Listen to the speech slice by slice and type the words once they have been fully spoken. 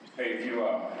Hey, if you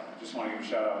just want to give a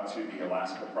shout out to the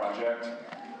Alaska Project,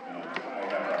 and I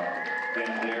have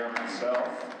been there myself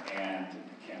and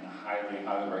can highly,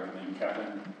 highly recommend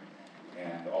Kevin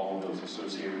and all of those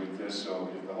associated with this. So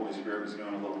if the Holy Spirit is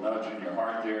doing a little nudge in your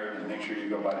heart there, then make sure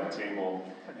you go by that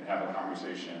table and have a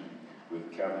conversation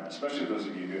with Kevin, especially those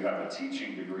of you who have a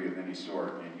teaching degree of any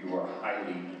sort and you are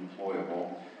highly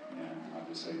employable. And I'll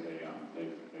just say they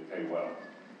pay well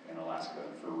in Alaska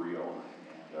for real.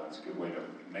 It's a good way to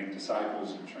make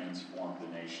disciples and transform the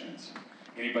nations.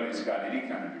 Anybody that's got any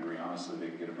kind of degree, honestly, they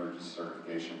can get emergency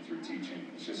certification through teaching.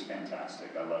 It's just fantastic.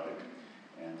 I love it.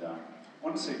 And I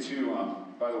want to say too,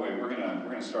 by the way, we're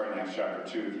gonna start in Acts chapter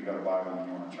 2. If you've got a Bible and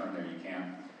you want to turn there, you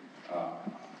can.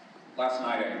 Last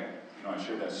night, I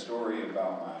shared that story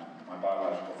about my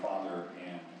biological father,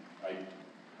 and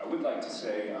I would like to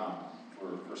say,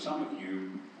 for some of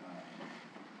you,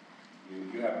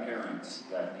 you have parents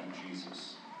that need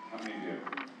Jesus. How many of you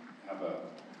have a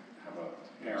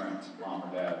parent, mom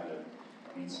or dad, that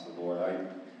needs the Lord?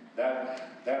 That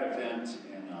event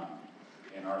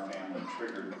in our family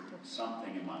triggered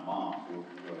something in my mom, who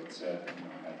had said,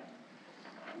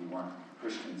 we weren't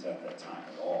Christians at that time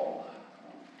at all.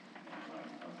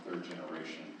 I'm third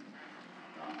generation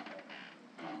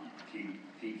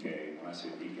PK. When I say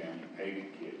PK, I mean pagan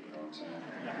kid. You know what I'm saying?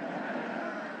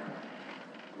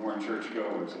 We weren't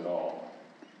churchgoers at all.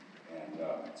 And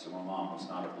so my mom was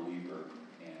not a believer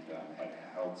and had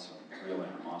held some real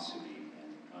animosity and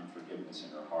unforgiveness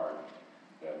in her heart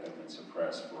that had been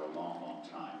suppressed for a long, long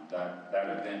time. That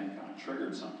event kind of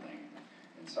triggered something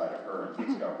inside of her, and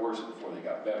things got worse before they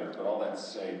got better. But all that to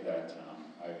say that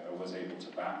I was able to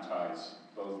baptize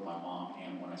both my mom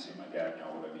and, when I say my dad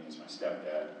now, what I mean is my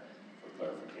stepdad, for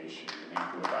clarification. The man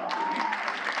who adopted me.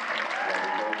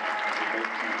 We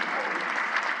both came together.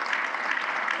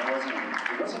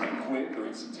 It wasn't a quick or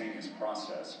instantaneous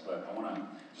process, but I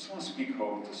just want to speak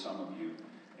hope to some of you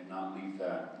and not leave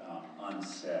that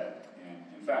unsaid. And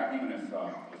in fact, even if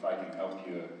I can help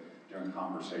you during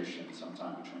conversation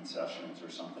sometime between sessions or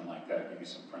something like that, give you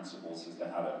some principles as to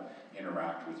how to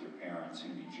interact with your parents who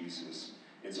need Jesus.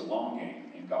 It's a long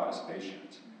game, and God is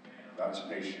patient. God is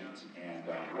patient. And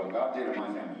what God did in my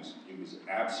family was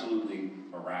absolutely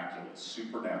miraculous,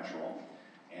 supernatural.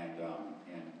 And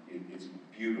it's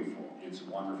beautiful. It's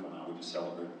wonderful. Now we just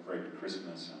celebrated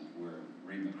Christmas, and we're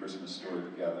reading the Christmas story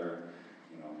together,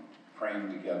 praying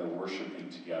together, worshiping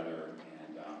together,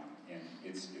 and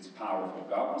it's powerful.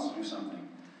 God wants to do something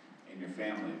in your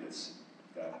family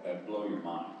that blow your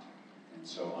mind. And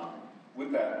so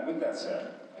with that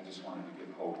said, I just wanted to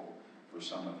give hope for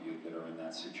some of you that are in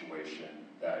that situation,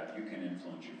 that you can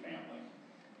influence your family.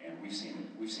 And we've seen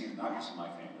it not just in my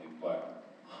family, but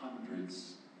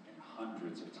hundreds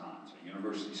of times. A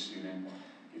university student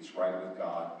gets right with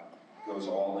God, goes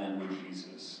all in with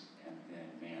Jesus, and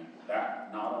man,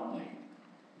 that not only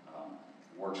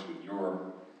works with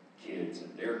your kids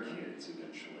and their kids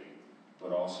eventually,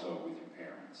 but also with your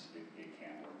parents. It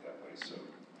can work that way, so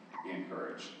be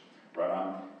encouraged. Right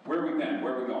on. Where have we been?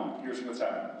 Where are we going? Here's what's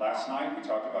happened. Last night we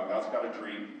talked about God's got a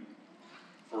dream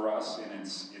for us, and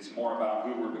it's more about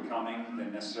who we're becoming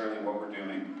than necessarily what we're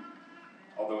doing.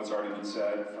 Although it's already been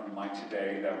said from Mike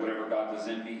today that whatever God does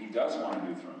in me, He does want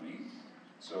to do through me.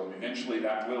 So eventually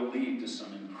that will lead to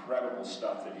some incredible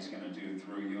stuff that He's going to do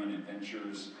through you, and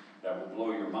adventures that will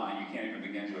blow your mind. You can't even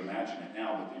begin to imagine it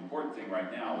now, but the important thing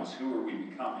right now is who are we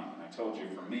becoming? And I told you,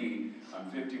 for me, I'm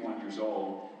 51 years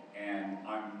old, and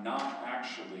I'm not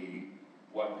actually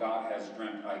what God has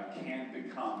dreamt I can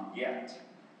become yet.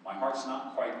 My heart's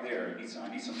not quite there.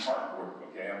 I need some heart work,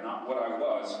 okay? I'm not what I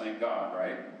was, thank God,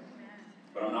 right?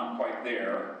 But I'm not quite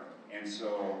there, and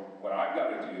so what I've got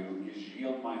to do is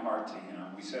yield my heart to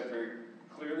Him. We said very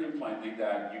clearly and plainly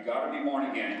that you've got to be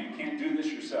born again. You can't do this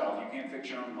yourself. You can't fix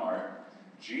your own heart.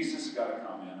 Jesus has got to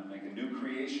come in and make a new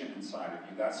creation inside of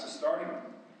you. That's the starting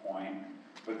point.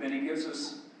 But then He gives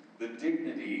us the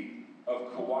dignity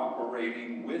of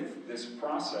cooperating with this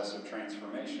process of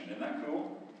transformation. Isn't that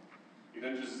cool? He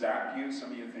doesn't just zap you.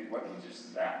 Some of you think, what? He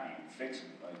just zap me and fix me.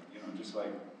 Just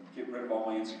like get rid of all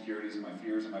my insecurities and my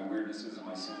fears and my weirdnesses and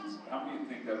my sins. How many of you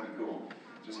think that would be cool?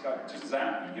 Just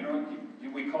zap me.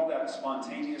 We call that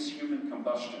spontaneous human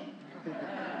combustion.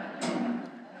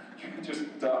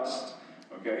 Just dust.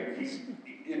 Okay?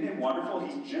 Isn't it wonderful?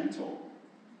 He's gentle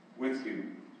with you.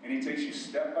 And He takes you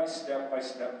step by step by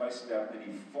step by step, and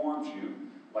He forms you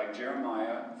like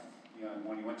Jeremiah,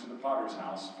 when he went to the potter's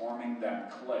house, forming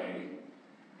that clay.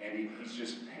 And He's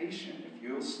just patient. If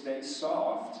you'll stay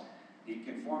soft, He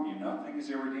can form you. Nothing is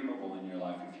irredeemable in your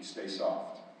life if you stay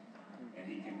soft. And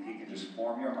He can just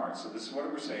form your heart. So this is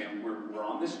what we're saying. We're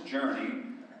on this journey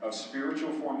of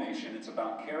spiritual formation. It's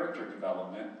about character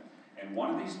development. And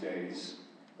one of these days,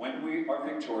 when we are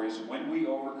victorious, when we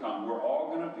overcome, we're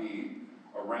all going to be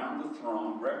around the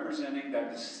throne, representing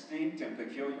that distinct and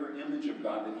peculiar image of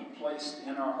God that He placed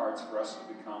in our hearts for us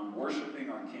to become, worshiping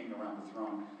our King around the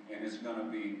throne, and it's going to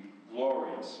be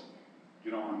glorious.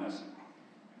 You don't want to miss it.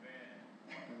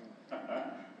 Amen.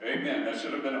 Amen. That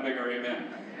should have been a bigger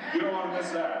amen. You don't want to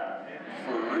miss that.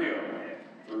 For real.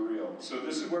 For real. So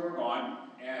this is where we're going,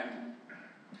 and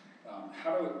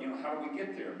how do we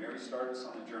get there? Mary started us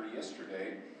on the journey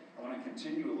yesterday. I want to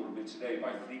continue a little bit today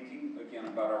by thinking again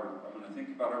I'm going to think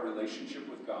about our relationship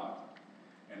with God.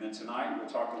 And then tonight we'll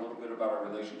talk a little bit about our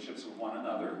relationships with one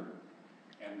another.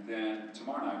 And then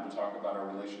tomorrow night we'll talk about our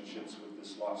relationships with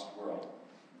this lost world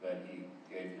that He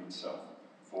gave Himself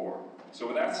for. So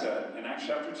with that said, in Acts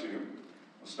chapter 2,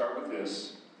 we'll start with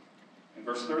this. In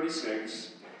verse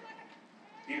 36,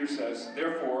 Peter says,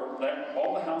 "Therefore, let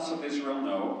all the house of Israel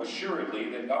know assuredly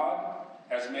that God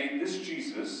has made this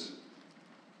Jesus,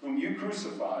 whom you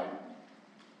crucified,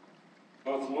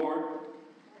 both Lord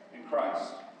and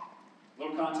Christ." A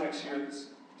little context here. This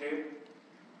day,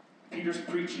 Peter's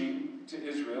preaching to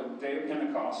Israel, day of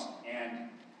Pentecost, and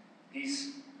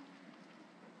he's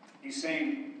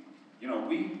saying,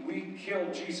 we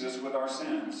killed Jesus with our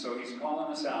sins, so he's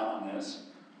calling us out on this.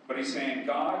 But he's saying,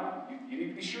 God, you need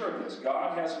to be sure of this.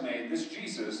 God has made this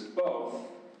Jesus both,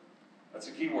 that's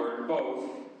a key word,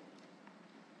 both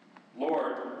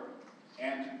Lord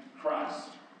and Christ.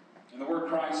 And the word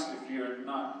Christ, if you're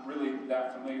not really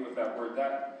that familiar with that word,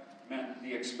 that meant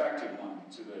the expected one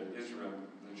to the Israel,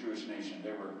 the Jewish nation.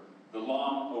 They were the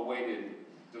long-awaited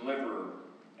deliverer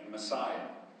and Messiah.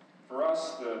 For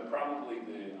us, probably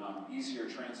the easier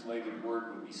translated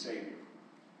word would be Savior.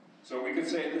 So we could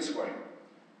say it this way,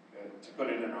 to put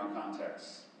it in our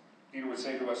context. Peter would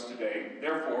say to us today,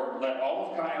 "Therefore, let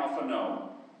all of Chi Alpha know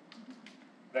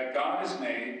that God has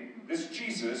made this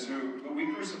Jesus, who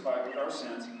we crucified with our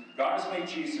sins, God has made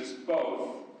Jesus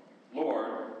both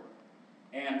Lord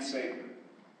and Savior."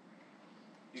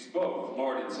 He's both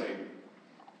Lord and Savior.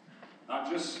 Not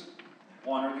just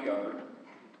one or the other,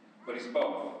 but He's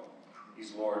both.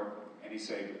 He's Lord and He's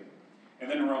Savior. And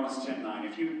then in Romans 10:9,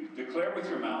 if you declare with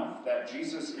your mouth that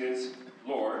Jesus is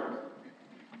Lord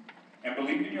and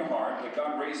believe in your heart that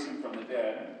God raised Him from the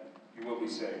dead, you will be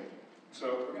saved.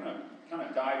 So we're going to kind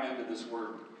of dive into this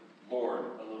word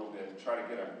Lord a little bit, try to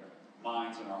get our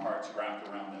minds and our hearts wrapped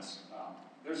around this.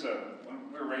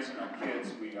 When we were raising our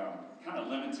kids, we kind of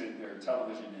limited their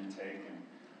television intake.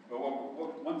 But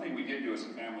one thing we did do as a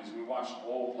family is we watched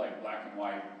old, black and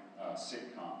white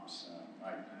sitcoms.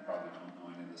 I probably don't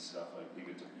know any of this stuff, like Leave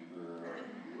It to Beaver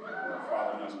or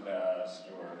Father Knows Best,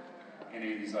 or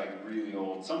any of these really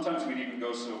old. Sometimes we'd even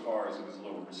go so far as it was a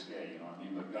little risque,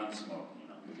 but Gunsmoke,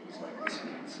 because it was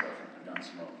listening and stuff, and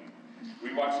Gunsmoking.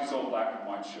 We'd watch these old black and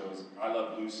white shows. I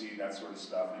Love Lucy, that sort of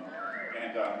stuff.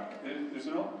 And there's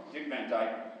an old Dick Van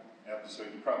Dyke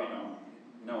episode. You probably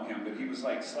know him, but he was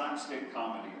like slapstick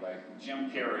comedy, like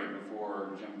Jim Carrey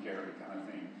before Jim Carrey kind of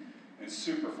thing. And it's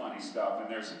super funny stuff. And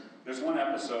there's one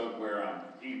episode where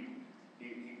he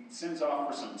sends off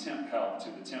for some temp help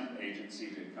to the temp agency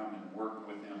to come and work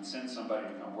with him, send somebody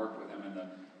to come work with him. And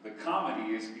the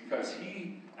comedy is because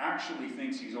he actually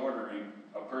thinks he's ordering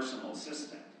a personal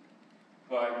assistant.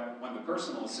 But when the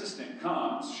personal assistant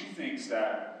comes, she thinks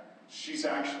that she's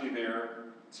actually there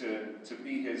to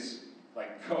be his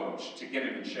coach, to get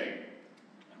him in shape.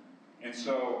 And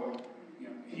so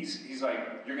he's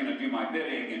like, "You're going to do my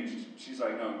bidding," and she's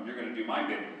like, "No, you're going to do my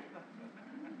bidding."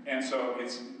 And so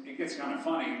it gets kind of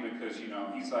funny because he's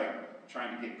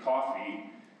trying to get coffee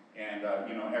and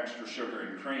extra sugar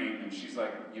and cream, and she's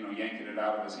yanking it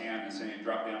out of his hand and saying,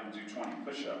 "Drop down and do 20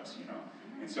 push-ups,"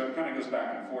 And so it kind of goes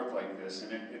back and forth like this,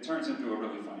 and it turns into a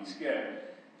really funny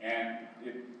skit. And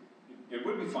it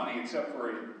would be funny, except for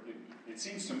it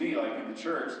seems to me like in the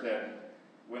church that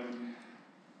when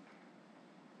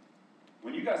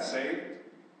you got saved,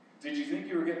 did you think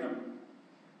you were getting a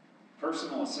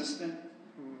personal assistant?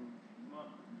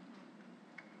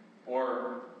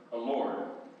 Or a Lord?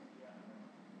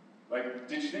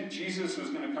 Did you think Jesus was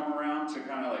going to come around to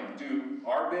kind of do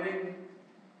our bidding?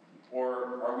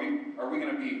 Or are we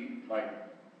going to be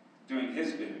doing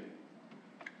His bidding?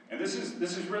 And this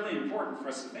is really important for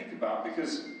us to think about,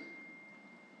 because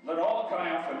let all of Chi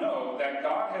Alpha know that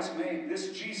God has made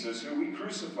this Jesus, who we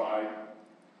crucified,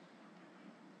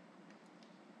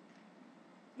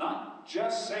 not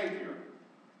just Savior,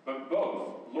 but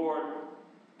both Lord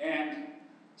and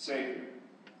Savior.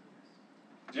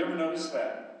 Did you ever notice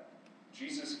that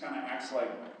Jesus kind of acts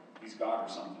like He's God or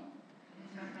something?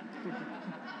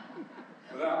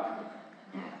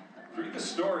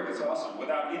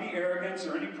 without any arrogance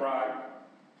or any pride,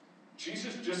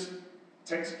 Jesus just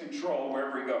takes control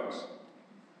wherever he goes.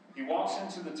 He walks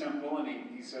into the temple and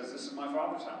he says, this is my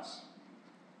Father's house.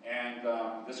 And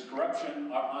this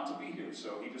corruption ought not to be here.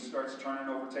 So he just starts turning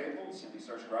over tables and he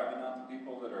starts driving out the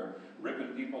people that are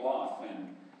ripping people off.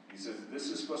 And he says, this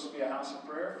is supposed to be a house of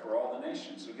prayer for all the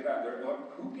nations. So get out there.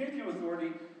 Look, who gave you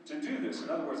authority to do this? In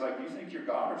other words, like, you think you're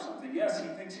God or something? Yes, he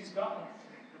thinks he's God.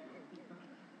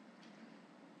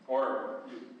 Or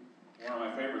one of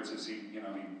my favorites is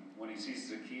when he sees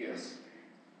Zacchaeus,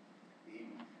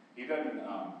 he doesn't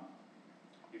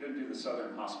do the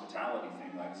Southern hospitality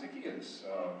thing like Zacchaeus.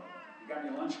 You got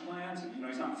any lunch plans? And,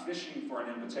 he's not fishing for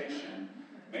an invitation.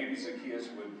 Maybe Zacchaeus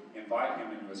would invite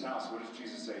him into his house. What does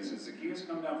Jesus say? He says, Zacchaeus,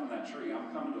 come down from that tree.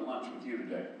 I'm coming to lunch with you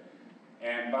today.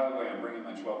 And by the way, I'm bringing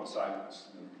my 12 disciples.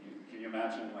 Can you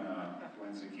imagine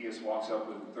when Zacchaeus walks up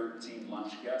with 13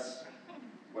 lunch guests?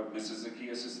 What Mrs.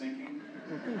 Zacchaeus is thinking?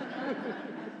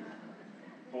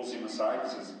 Pulls him aside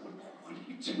and says, what are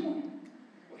you doing?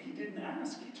 Well, he didn't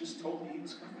ask. He just told me he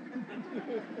was coming.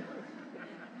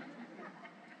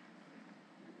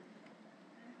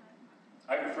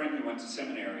 I have a friend who went to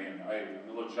seminary, and I'm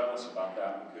a little jealous about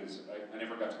that because I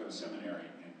never got to go to seminary.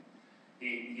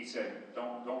 And he said,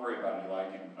 don't worry about it, Eli.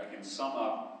 I can sum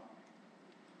up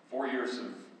 4 years of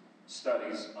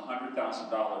studies,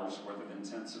 $100,000 worth of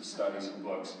intensive studies and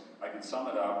books. I can sum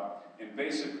it up in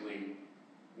basically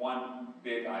one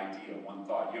big idea, one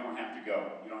thought. You don't have to go.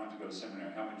 You don't have to go to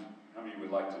seminary. How many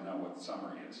would like to know what the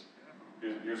summary is?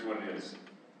 Here's what it is.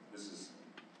 This is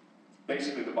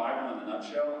basically the Bible in a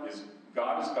nutshell. Is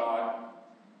God is God,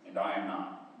 and I am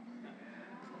not.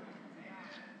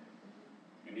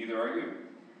 And neither are you.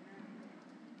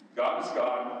 God is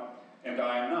God, and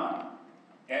I am not.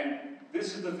 And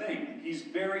this is the thing. He's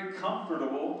very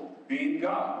comfortable being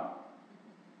God.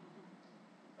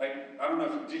 Like, I don't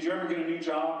know, did you ever get a new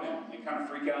job and kind of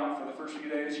freak out for the first few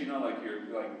days? You don't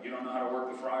know how to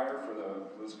work the fryer for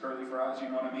those curly fries, you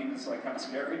know what I mean? It's like kind of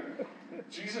scary.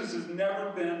 Jesus has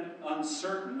never been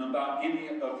uncertain about any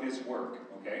of his work,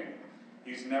 okay?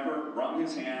 He's never wrung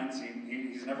his hands.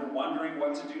 He's never wondering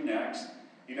what to do next.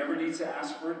 He never needs to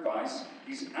ask for advice.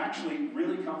 He's actually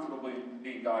really comfortable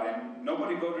being God, and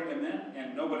nobody voted him in,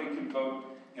 and nobody can vote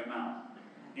him out.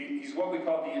 He's what we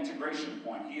call the integration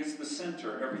point. He is the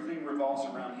center. Everything revolves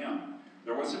around him.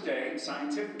 There was a day,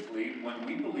 scientifically, when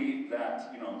we believed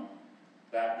that,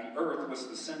 that the Earth was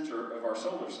the center of our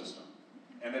solar system,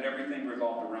 and that everything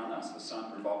revolved around us. The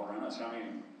sun revolved around us. How many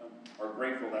are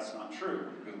grateful that's not true?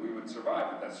 Because we wouldn't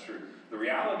survive if that's true. The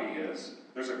reality is,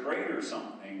 there's a greater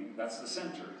something that's the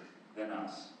center than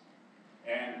us.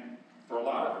 And for a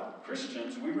lot of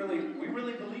Christians, we really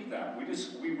believe that.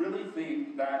 We really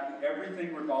think that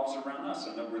everything revolves around us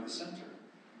and that we're the center.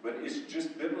 But it's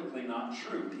just biblically not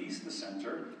true. He's the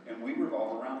center, and we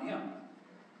revolve around him.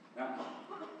 Now,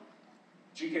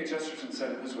 G.K. Chesterton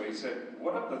said it this way. He said,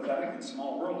 what a pathetic and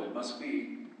small world it must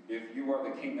be if you are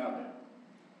the king of it.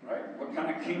 Right? What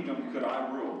kind of kingdom could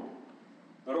I rule?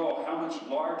 But oh, how much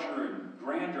larger and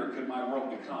grander could my world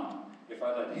become if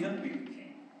I let him be the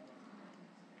king?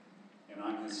 And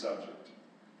I'm his subject.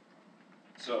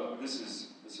 So this is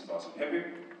awesome. Do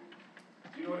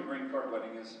you know what a green card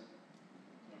wedding is?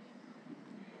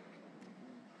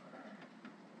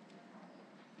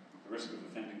 At the risk of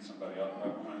offending somebody, I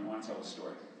want to tell a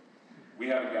story. We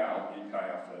had a gal in Chi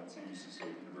Alpha at St. Lucie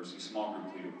State University, small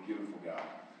group leader, beautiful gal,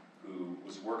 who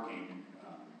was working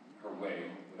her way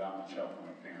without much help from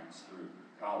her parents through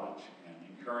college and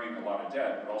incurring a lot of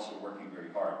debt, but also working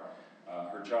very hard.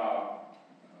 Her job,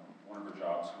 one of her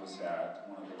jobs was at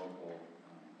one of the local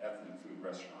ethnic food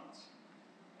restaurants.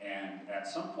 And at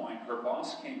some point, her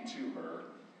boss came to her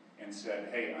and said,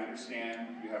 hey, I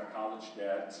understand you have college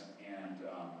debt, and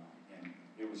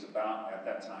it was about, at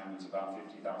that time, it was about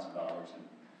 $50,000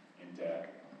 in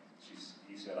debt.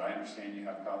 He said, I understand you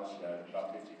have college debt,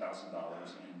 about $50,000,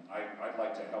 and I'd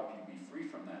like to help you be free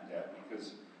from that debt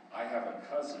because I have a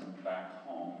cousin back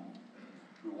home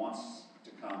who wants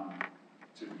to come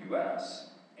to the U.S.,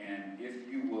 and if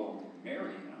you will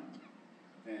marry him,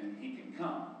 then he can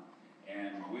come.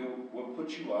 And we'll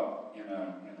put you up in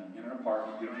an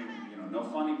apartment. You don't even, no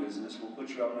funny business. We'll put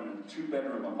you up in a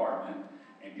 2-bedroom apartment,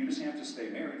 and you just have to stay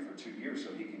married for 2 years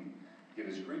so he can get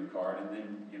his green card, and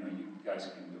then you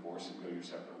guys can divorce and go your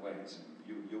separate ways,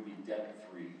 and you'll be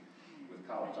debt-free with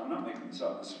college. I'm not making this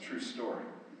up. This is a true story.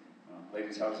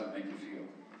 Ladies, how does that make you feel?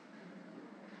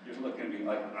 You're looking at me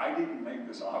like, I didn't make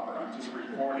this offer. I'm just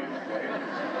reporting, okay?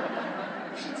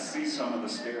 You should see some of the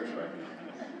stares right now.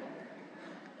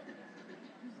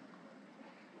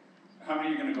 How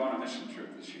many are going to go on a mission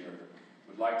trip this year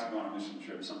would like to go on a mission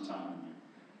trip sometime in your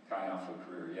Chi Alpha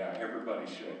career? Yeah, everybody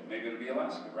should. Maybe it'll be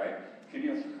Alaska, right? Can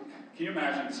you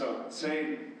imagine? So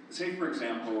say for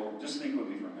example, just think with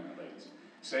me for a minute, ladies.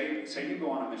 Say you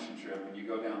go on a mission trip and you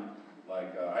go down,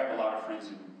 like, I have a lot of friends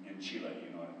in Chile, you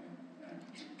know, and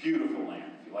it's a beautiful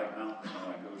land. If you like mountains and you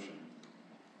like ocean,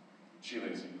 Chile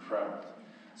is incredible.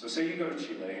 So say you go to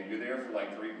Chile and you're there for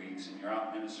like 3 weeks and you're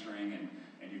out ministering and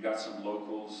you've got some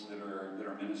locals that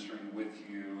are ministering with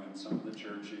you and some of the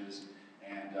churches,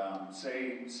 and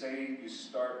say you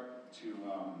start to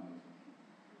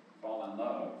fall in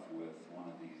love with one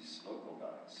of these local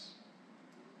guys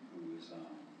who is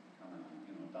kind of,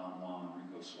 you know, Don Juan,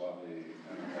 Rico Suave,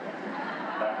 kind of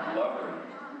that lover,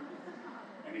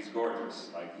 and he's gorgeous,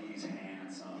 like he's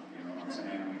handsome, you know what I'm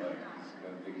saying? Like he's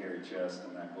got a big hairy chest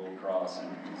and that gold cross, and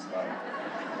he's like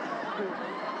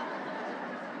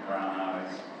brown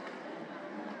eyes.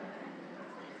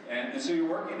 And so you're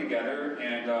working together,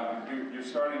 and you're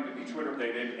starting to be Twitter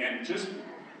dated, and just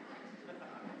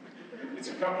it's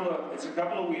a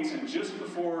couple of weeks, and just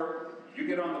before you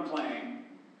get on the plane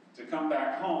to come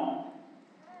back home,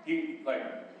 he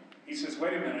says,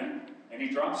 "Wait a minute," and he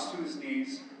drops to his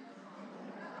knees,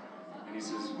 and he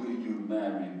says, "Will you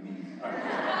marry me?"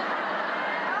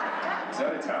 Is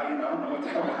that Italian? I don't know what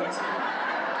that was.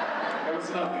 That was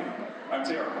nothing. I'm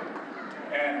terrible.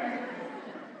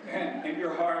 And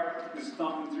your heart is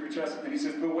thumping through your chest, and he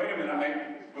says, "But wait a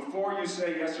minute, before you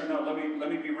say yes or no, let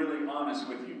me be really honest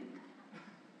with you.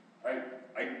 I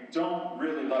don't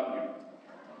really love you.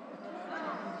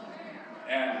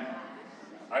 And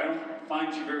I don't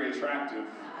find you very attractive.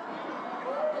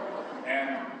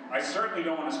 And I certainly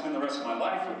don't want to spend the rest of my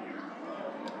life with you.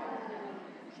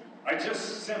 I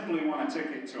just simply want a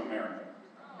ticket to America."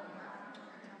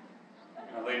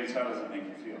 Now, ladies, how does that make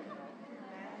you feel?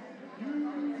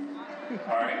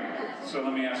 All right, so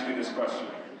let me ask you this question.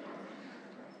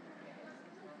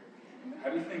 How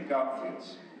do you think God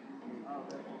feels?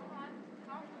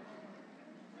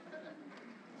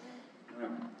 You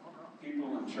know,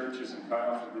 people in churches and Chi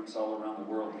Alpha groups all around the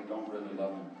world, they don't really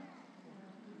love him.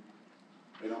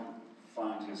 They don't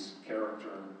find his character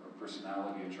or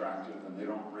personality attractive, and they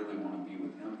don't really want to be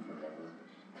with him forever.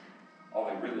 All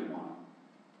they really want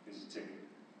is a ticket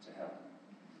to heaven.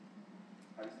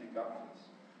 How do you think God feels?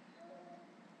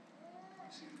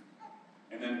 See?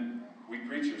 And then we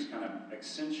preachers kind of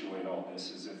accentuate all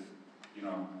this as if, you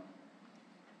know,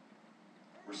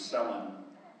 we're selling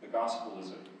the gospel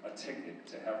as a ticket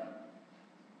to heaven.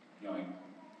 You know,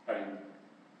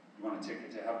 you want a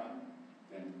ticket to heaven?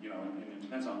 Then, you know, and it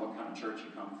depends on what kind of church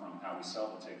you come from, how we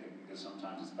sell the ticket, because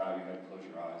sometimes it's bow your head, close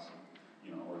your eyes,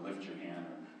 you know, or lift your hand,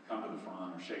 or come to the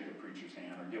front, or shake the preacher's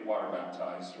hand, or get water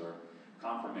baptized, or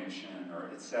confirmation,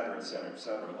 or et cetera, et cetera, et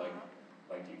cetera,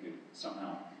 like you could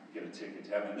somehow get a ticket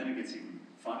to heaven. And then it gets even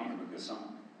funnier, because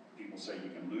some people say you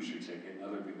can lose your ticket, and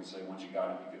other people say once you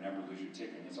got it, you can never lose your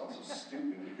ticket. And it's also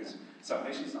stupid, because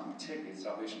salvation's not a ticket,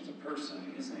 salvation's a person,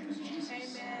 and his name is Jesus.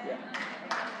 Amen. Yeah.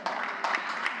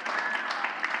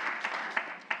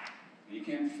 You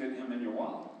can't fit him in your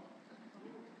wallet.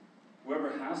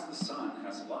 Whoever has the Son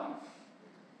has life.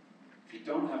 If you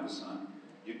don't have the Son,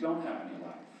 you don't have any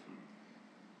life.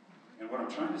 And what I'm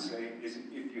trying to say is,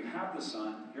 if you have the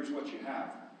Son, here's what you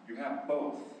have. You have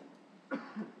both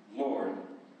Lord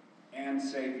and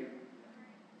Savior.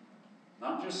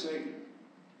 Not just Savior,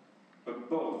 but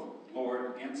both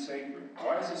Lord and Savior.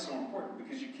 Why is this so important?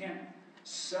 Because you can't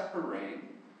separate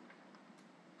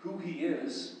who he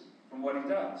is from what he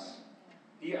does.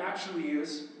 He actually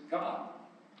is God.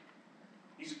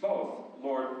 He's both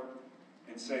Lord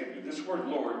and Savior. This word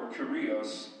Lord,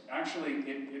 kurios, actually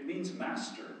it means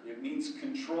master. It means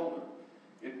controller.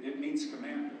 It means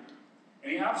commander.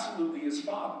 And he absolutely is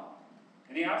Father.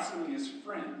 And he absolutely is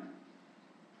friend.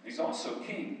 He's also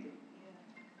king.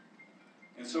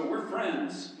 And so we're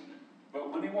friends,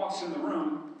 but when he walks in the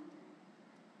room,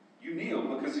 you kneel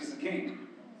because he's the king.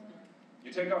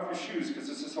 You take off your shoes because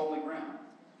this is holy ground.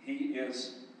 He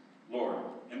is Lord.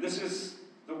 And this is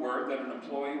the word that an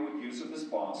employee would use of his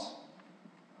boss,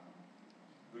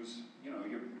 who's, you know,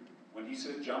 when he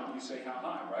said jump, you say how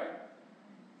high, right?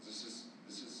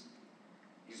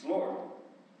 He's Lord.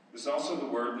 This is also the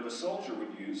word that a soldier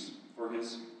would use for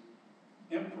his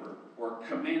emperor or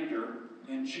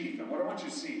commander-in-chief. And what I want you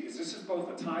to see is this is both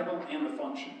a title and a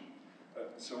function.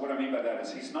 So what I mean by that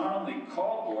is he's not only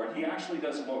called Lord, he actually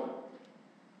does Lord.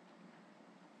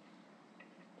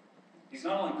 He's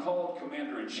not only called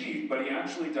commander-in-chief, but he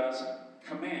actually does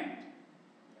command.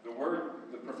 The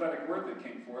prophetic word that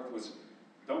came forth was,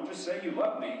 don't just say you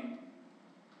love me.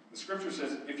 The scripture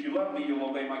says, if you love me, you'll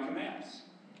obey my commands.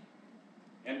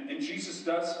 And And Jesus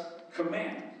does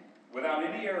command, without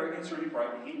any arrogance or any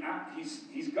pride.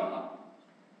 He's God.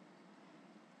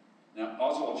 Now,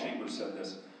 Oswald Chambers said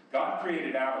this: God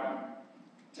created Adam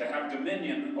to have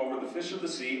dominion over the fish of the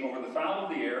sea, over the fowl of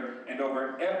the air, and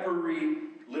over every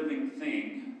living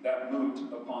thing that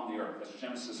moved upon the earth. That's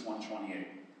Genesis 1:28.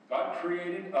 God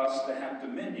created us to have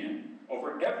dominion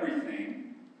over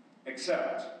everything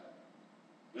except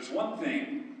there's one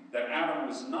thing that Adam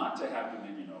was not to have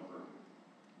dominion over.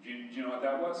 Do you know what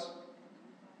that was?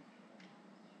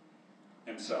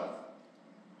 Himself.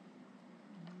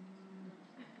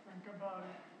 Think about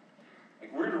it.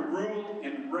 Like, we're to rule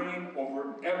and reign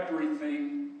over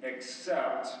everything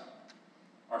except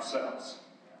ourselves.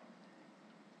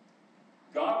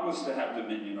 God was to have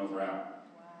dominion over Adam.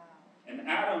 And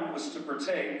Adam was to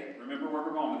partake, remember where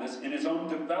we're going with this, in his own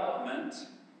development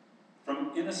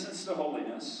from innocence to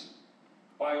holiness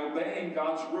by obeying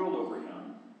God's rule over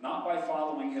him, not by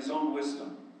following his own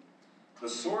wisdom. The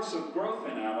source of growth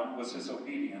in Adam was his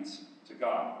obedience to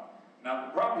God. Now,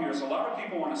 the problem here is a lot of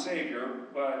people want a Savior,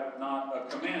 but not a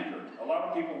commander. A lot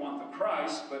of people want the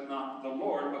Christ, but not the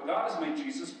Lord. But God has made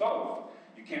Jesus both.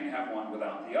 You can't have one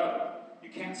without the other. You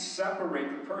can't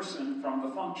separate the person from the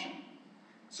function.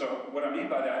 So what I mean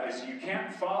by that is you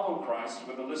can't follow Christ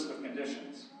with a list of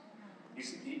conditions.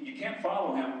 You can't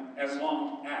follow him as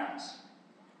long as.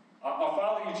 I'll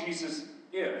follow you, Jesus,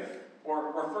 if,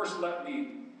 or first let me,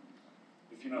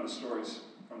 if you know the stories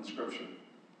from the Scripture.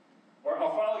 Or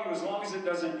I'll follow you as long as it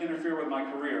doesn't interfere with my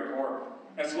career, or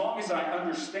as long as I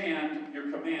understand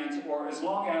your commands, or as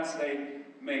long as they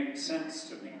make sense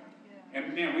to me.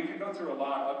 And man, we could go through a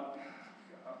lot.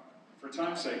 For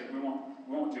time's sake, we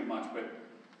won't do much, but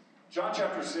John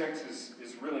chapter 6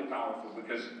 is really powerful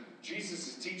because Jesus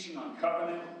is teaching on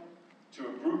covenant to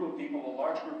a group of people, a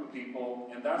large group of people,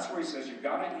 and that's where he says, you've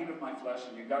got to eat of my flesh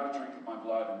and you've got to drink of my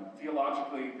blood. And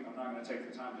theologically, I'm not going to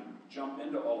take the time to jump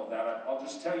into all of that. I'll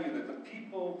just tell you that the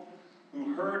people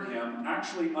who heard him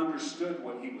actually understood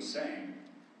what he was saying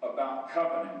about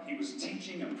covenant. He was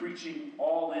teaching and preaching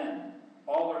all in,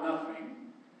 all or nothing.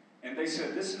 And they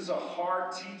said, this is a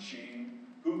hard teaching.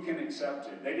 Who can accept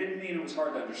it? They didn't mean it was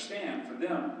hard to understand. For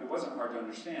them, it wasn't hard to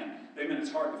understand. They meant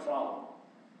it's hard to follow.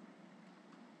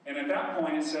 And at that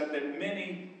point, it said that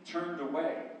many turned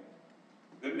away.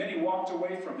 That many walked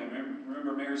away from him.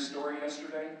 Remember Mary's story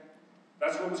yesterday?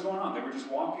 That's what was going on. They were just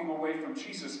walking away from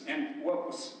Jesus. And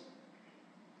what's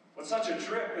such a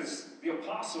trip is the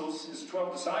apostles, his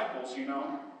 12 disciples,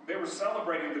 they were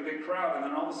celebrating the big crowd, and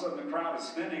then all of a sudden the crowd is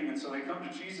thinning, and so they come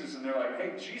to Jesus and they're like,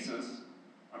 hey, Jesus,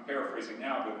 I'm paraphrasing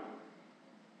now, but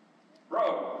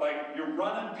bro, like, you're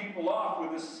running people off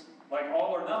with this, like,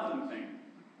 all or nothing thing.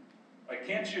 Like,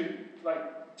 can't you,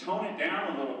 like, tone it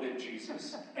down a little bit,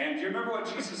 Jesus? And do you remember what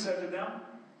Jesus said to them?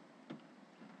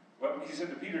 What he said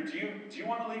to Peter, do you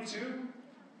want to leave too?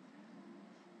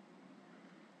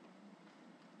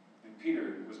 And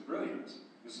Peter was brilliant.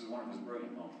 This is one of his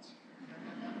brilliant moments.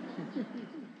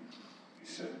 He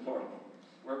said, Lord,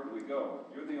 where would we go?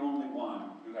 You're the only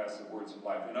one who has the words of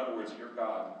life. In other words, you're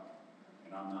God,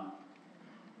 and I'm not.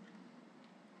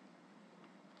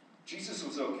 Jesus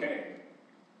was okay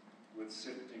with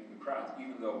sifting the crowds,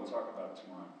 even though we'll talk about it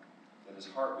tomorrow, that his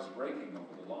heart was breaking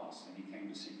over the lost, and he came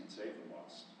to seek and save the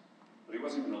lost. But he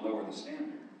wasn't going to lower the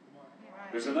standard.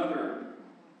 There's another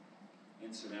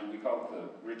incident, we call it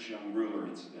the rich young ruler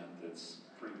incident, that's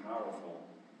a pretty powerful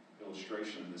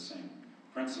illustration of the same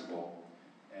principle.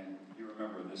 And you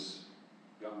remember this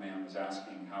young man was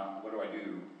asking, what do I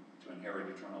do to inherit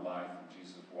eternal life? And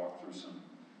Jesus walked through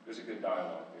there's a good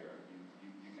dialogue there.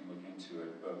 You can look into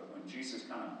it. But when Jesus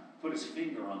kind of put his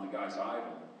finger on the guy's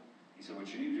idol, he said,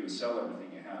 what you need to do is sell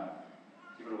everything you have,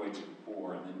 give it away to the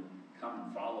poor, and then come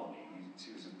and follow me.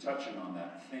 He was touching on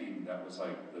that thing that was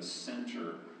like the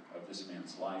center of this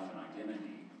man's life and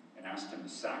identity, and asked him to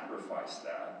sacrifice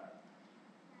that.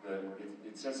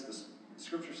 It says this. The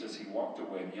scripture says he walked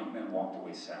away, the young man walked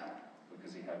away sad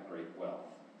because he had great wealth.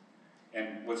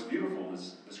 And what's beautiful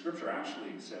is the scripture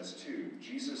actually says too,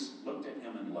 Jesus looked at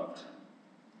him and loved him.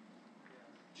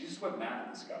 Jesus wasn't mad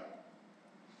at this guy.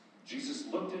 Jesus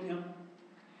looked at him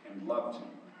and loved him.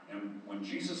 And when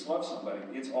Jesus loves somebody,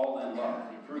 it's all in love.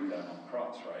 He proved that on the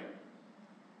cross, right?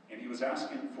 And he was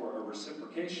asking for a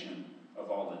reciprocation of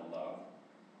all in love,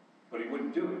 but he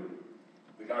wouldn't do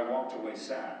it. The guy walked away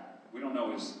sad. We don't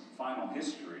know his final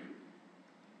history,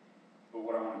 but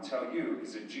what I want to tell you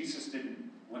is that Jesus didn't,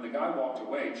 when the guy walked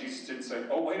away, Jesus didn't say,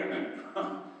 oh, wait a minute,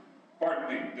 pardon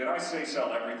me, did I say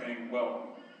sell everything? Well,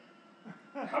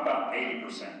 how about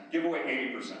 80%? Give away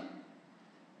 80%.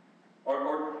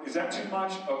 Or is that too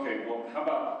much? Okay, well, how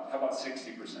about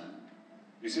 60%?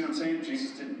 You see what I'm saying?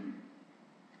 Jesus didn't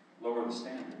lower the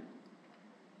standard.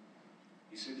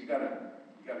 He said, you gotta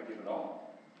give it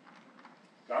all.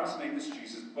 God has made this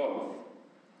Jesus both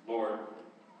Lord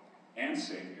and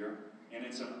Savior, and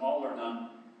it's an all or none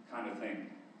kind of thing.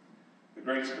 The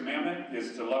greatest commandment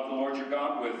is to love the Lord your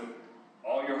God with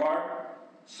all your heart,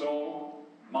 soul,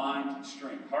 mind, and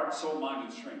strength. Heart, soul, mind,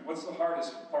 and strength. What's the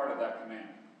hardest part of that command?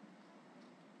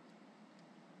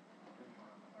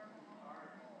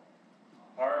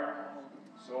 Heart,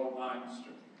 soul, mind,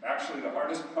 strength. Actually, the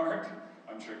hardest part,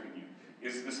 I'm tricking you,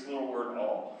 is this little word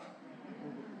all.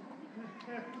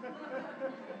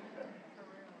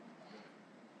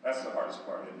 That's the hardest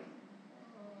part, isn't it?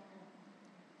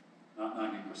 Not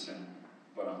 90%,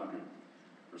 but 100%.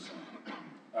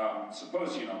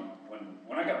 Suppose,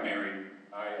 when I got married,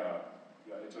 I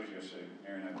told you yesterday,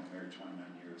 Mary and I have been married 29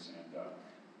 years, and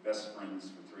best friends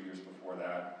for 3 years before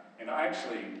that. And I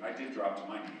did drop to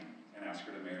my knee and ask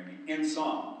her to marry me in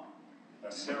song. I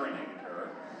serenaded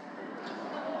her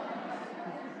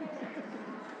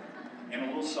in a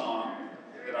little song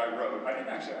that I wrote.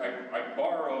 I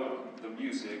borrowed the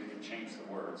music and changed the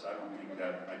words. I think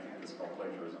that's called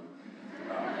plagiarism.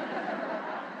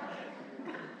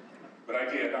 But I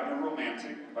did. I'm a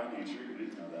romantic by nature. You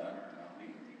didn't know that about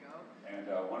me. And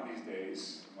one of these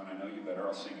days, when I know you better,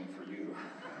 I'll sing it for you.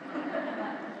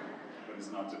 But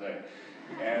it's not today.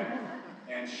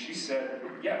 And she said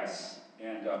yes.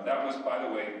 And that was, by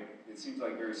the way, it seems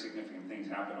like very significant things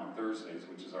happen on Thursdays,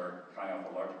 which is our Chi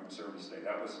Alpha Large Group Service Day.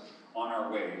 That was on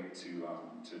our way to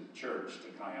church,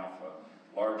 to Chi Alpha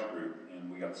Large Group,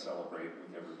 and we got to celebrate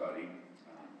with everybody.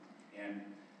 And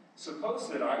suppose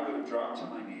that I would have dropped to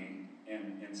my knee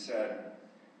and said,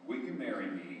 will you marry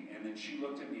me? And then she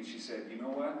looked at me and she said, you know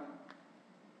what?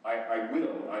 I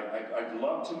will. I'd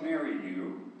love to marry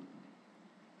you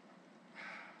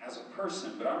as a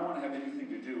person, but I don't want to have anything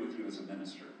to do with you as a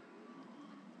minister.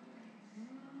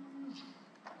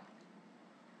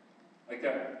 Like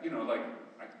that, I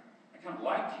kind of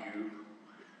like you,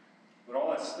 but all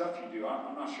that stuff you do,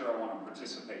 I'm not sure I want to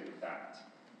participate with that.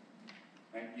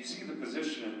 And you see the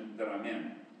position that I'm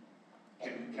in.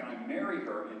 Can I marry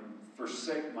her and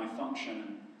forsake my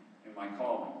function and my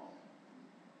calling?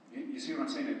 You see what I'm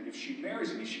saying? If she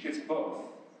marries me, she gets both,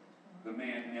 the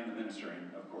man and the minister.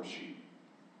 And of course,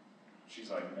 she's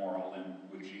like more all in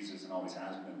with Jesus and always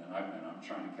has been than I've been. I'm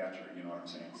trying to catch her, you know what I'm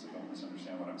saying? So don't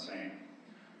misunderstand what I'm saying.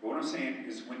 But what I'm saying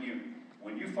is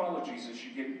when you follow Jesus,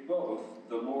 you get both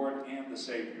the Lord and the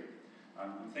Savior.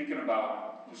 I'm thinking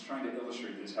about just trying to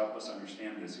illustrate this, help us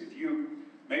understand this. If you,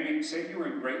 maybe, say you were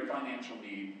in great financial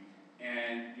need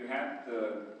and you had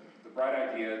the bright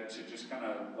idea to just kind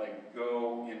of like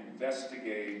go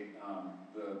investigate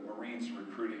the Marines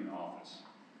recruiting office.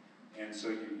 And so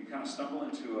you kind of stumble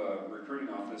into a recruiting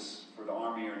office for the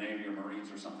Army or Navy or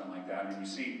Marines or something like that, and you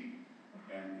see,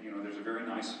 and there's a very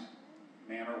nice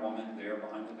man or woman there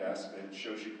behind the desk that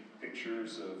shows you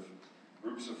pictures of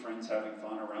groups of friends having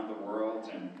fun around the world,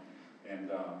 and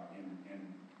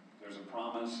there's a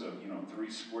promise of 3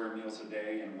 square meals a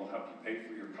day, and we'll help you pay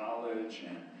for your college,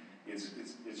 and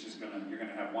it's just you're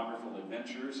gonna have wonderful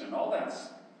adventures, and all that's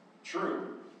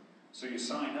true. So you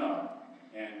sign up,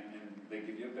 and they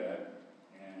give you a bed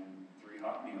and 3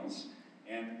 hot meals,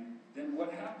 and then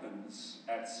what happens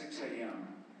at 6 a.m.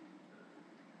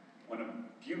 when a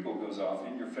bugle goes off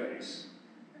in your face,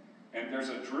 and there's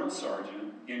a drill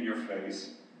sergeant in your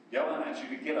face yelling at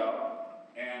you to get up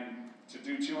and to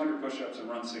do 200 push-ups and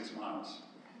run 6 miles.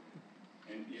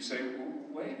 And you say, well,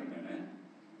 wait a minute,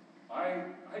 I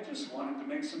just wanted to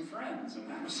make some friends and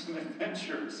have some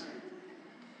adventures.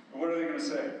 And what are they going to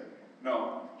say?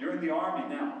 No, you're in the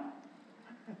Army now,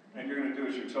 and you're going to do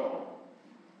as you're told.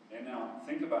 And now,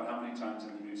 think about how many times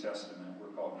in the New Testament we're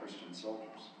called Christian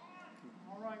soldiers.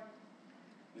 All right.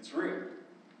 It's real.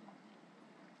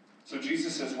 So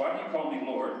Jesus says, why do you call me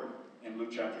Lord? In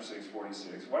Luke chapter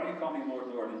 6:46. Why do you call me Lord,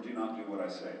 Lord, and do not do what I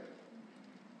say?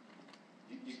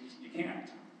 You can't.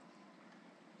 If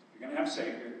you're going to have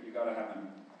Savior, you got to have Him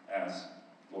as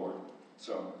Lord.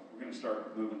 So we're going to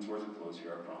start moving towards a close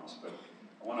here, I promise. But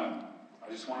I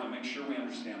just want to make sure we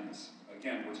understand this.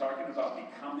 Again, we're talking about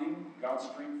becoming God's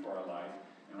strength for our life,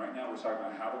 and right now we're talking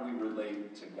about how do we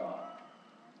relate to God?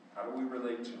 How do we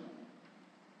relate to Him?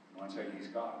 I want to tell you, He's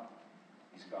God.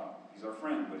 He's God. He's our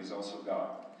friend, but He's also God.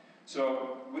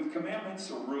 So, with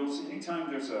commandments or rules,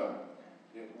 anytime when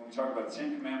we talk about the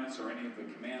 10 Commandments or any of the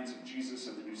commands of Jesus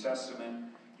in the New Testament,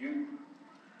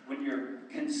 when you're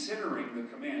considering the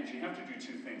commands, you have to do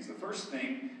 2 things. The first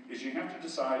thing is you have to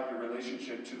decide your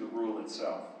relationship to the rule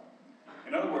itself.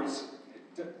 In other words,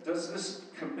 does this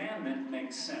commandment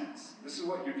make sense? This is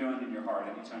what you're doing in your heart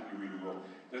anytime you read a rule.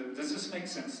 Does this make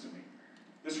sense to me?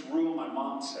 This rule my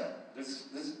mom said,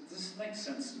 this makes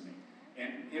sense to me.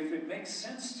 And if it makes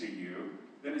sense to you,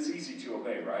 then it's easy to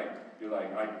obey, right? You're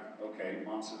like, okay,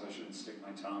 mom says I shouldn't stick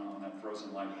my tongue on that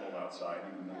frozen light pole outside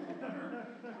in the middle of winter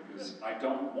because I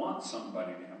don't want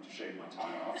somebody to have to shave my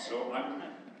tongue off. So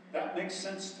that makes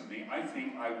sense to me. I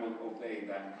think I will obey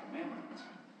that commandment.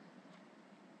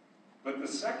 But the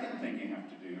second thing you have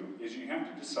to do is you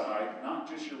have to decide not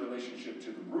just your relationship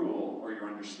to the rule or your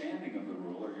understanding of the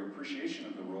rule or your appreciation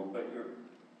of the rule, but your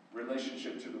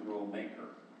relationship to the rule maker,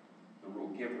 the rule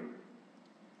giver.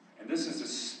 And this is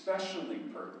especially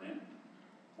pertinent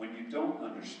when you don't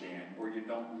understand or you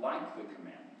don't like the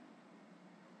commandment.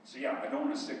 So yeah, I don't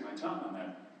want to stick my tongue on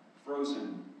that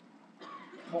frozen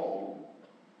pole,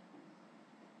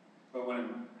 but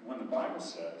when the Bible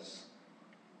says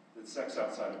that sex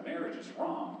outside of marriage is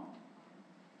wrong,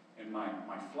 and my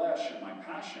flesh and my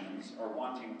passions are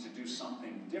wanting to do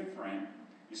something different,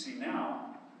 you see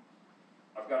now,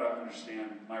 I've got to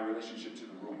understand my relationship to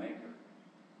the rule maker.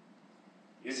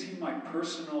 Is he my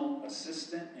personal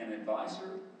assistant and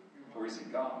advisor, or is he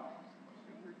God?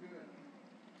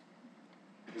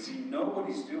 Does he know what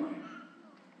he's doing?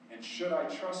 And should I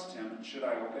trust him and should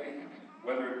I obey him,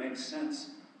 whether it makes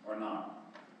sense or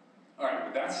not? All right,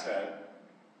 with that said,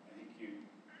 I think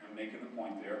I'm making the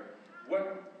point there.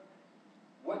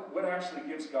 What actually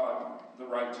gives God the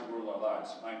right to rule our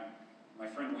lives? My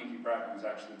friend Winky Bratton was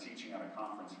actually teaching at a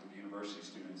conference for the university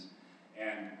students,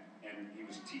 and he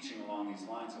was teaching along these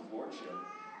lines of lordship.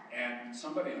 And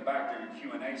somebody in the back during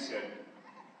Q&A said,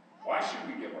 why should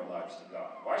we give our lives to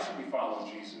God? Why should we follow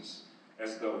Jesus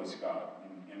as though he's God?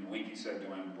 And Winky said to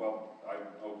him, well, I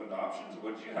opened options.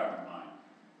 What did you have in mind?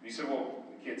 And he said, well,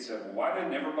 the kid said, well, why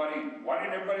didn't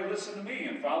everybody listen to me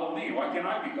and follow me? Why can't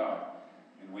I be God?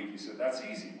 And Winky said, that's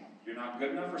easy. You're not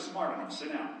good enough or smart enough.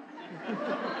 Sit down.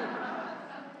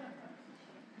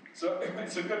 So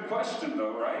it's a good question,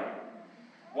 though, right?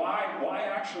 Why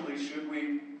actually should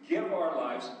we give our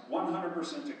lives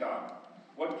 100% to God?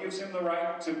 What gives him the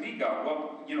right to be God?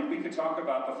 Well, we could talk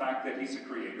about the fact that he's a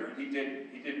creator, and he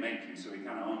did make you, so he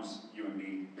kind of owns you and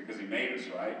me because he made us,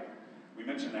 right? We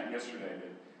mentioned that yesterday,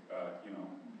 that,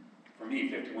 for me,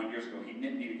 51 years ago, he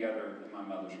knit me together in my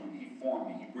mother's womb. He formed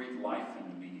me. He breathed life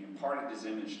into me. He imparted his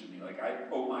image to me. Like, I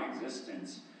owe my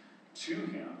existence to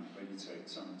him. But you'd say,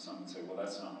 some would say, well,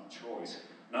 that's not my choice.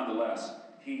 Nonetheless,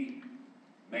 he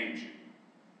made you.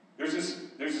 There's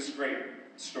this great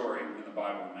story in the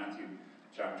Bible, in Matthew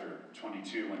chapter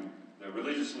 22, when the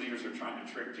religious leaders are trying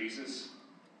to trick Jesus,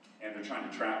 and they're trying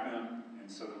to trap him,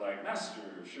 and so they're like, Master,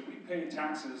 should we pay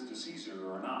taxes to Caesar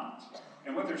or not?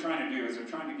 And what they're trying to do is they're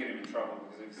trying to get him in trouble,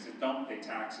 because if he says, don't pay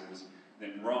taxes,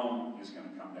 then Rome is going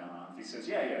to come down on him. If he says,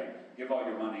 yeah, give all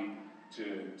your money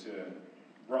to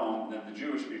Rome, then the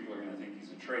Jewish people are going to think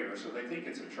he's a traitor, so they think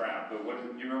it's a trap. But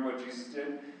you remember what Jesus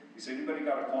did? He said, anybody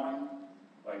got a coin?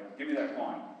 Like, give me that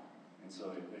coin. And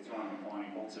so they throw him a coin,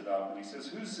 he holds it up, and he says,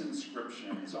 whose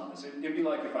inscription is on this? It'd be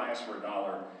like if I asked for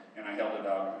 $1, and I held it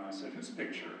up, and I said, whose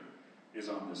picture is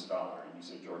on this dollar? And you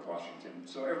said, George Washington.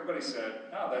 So everybody said,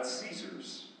 oh, that's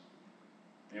Caesar's.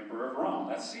 The Emperor of Rome,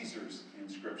 that's Caesar's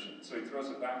inscription. So he throws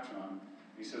it back to him.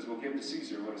 He says, well, give to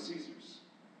Caesar what is Caesar's.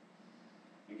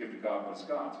 And give to God what is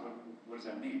God's. What does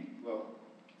that mean? Well,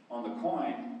 on the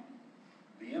coin,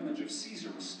 the image of Caesar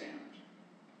was stamped.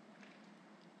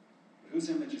 But whose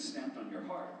image is stamped on your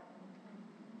heart?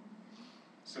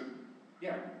 So,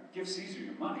 yeah, give Caesar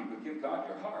your money, but give God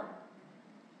your heart.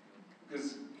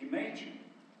 Because he made you.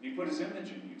 And he put his image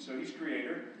in you. So he's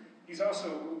creator. He's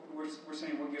also, we're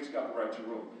saying what gives God the right to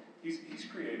rule. He's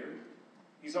creator.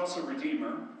 He's also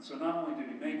redeemer. So not only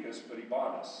did he make us, but he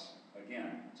bought us.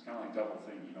 Again, it's kind of like double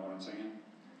thing, you know what I'm saying?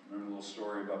 Remember the little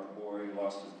story about the boy who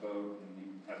lost his boat and he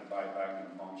had to buy it back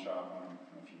in the pawn shop? I don't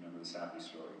know if you remember this happy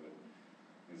story, but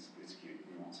it's cute.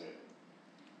 We won't say it.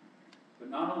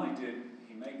 But not only did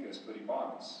he make us, but he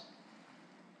bought us.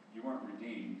 You weren't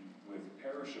redeemed with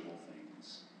perishable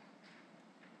things,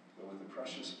 but with the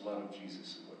precious blood of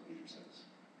Jesus, is what Peter says.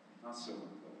 Not silver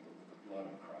and gold, but with the blood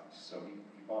of Christ. So he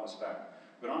bought us back.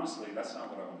 But honestly, that's not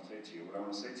what I want to say to you. What I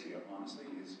want to say to you, honestly,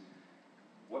 is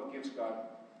what gives God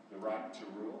the right to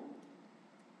rule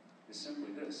is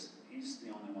simply this. He's the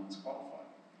only one that's qualified.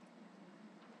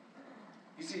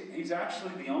 You see, he's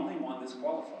actually the only one that's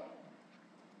qualified.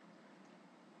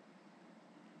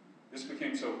 This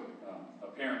became so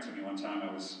apparent to me one time.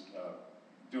 I was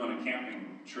doing a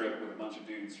camping trip with a bunch of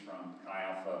dudes from Chi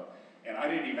Alpha, and I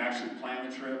didn't even actually plan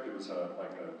the trip. It was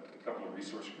like a couple of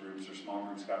resource groups or small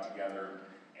groups got together,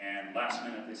 And last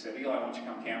minute they said, Eli, why don't you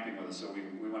come camping with us? So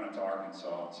we went up to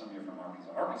Arkansas. Some of you are from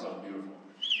Arkansas. Arkansas is beautiful.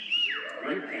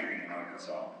 Great camping in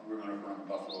Arkansas. We were going to run the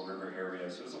Buffalo River area,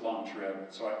 so it was a long trip.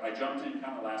 So I jumped in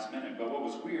kind of last minute. But what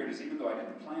was weird is even though I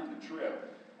didn't plan the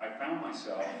trip, I found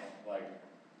myself like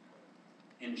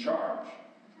in charge.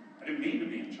 I didn't mean to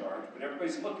be in charge, but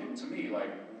everybody's looking to me like,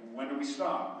 when do we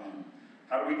stop? And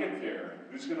how do we get there?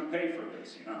 Who's going to pay for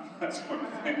this? You know, that sort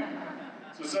of thing.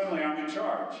 So suddenly I'm in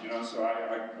charge, you know, so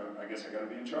I guess I got to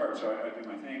be in charge. So I do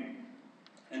my thing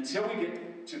until we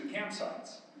get to the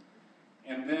campsites.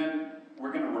 And then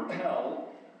we're going to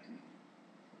rappel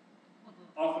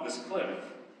off of this cliff.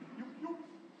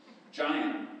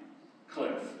 Giant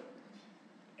cliff.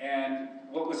 And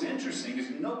what was interesting is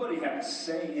nobody had to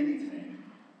say anything,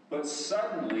 but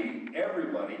suddenly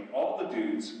everybody, all the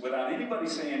dudes, without anybody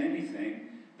saying anything,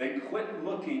 they quit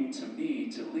looking to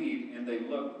me to lead, and they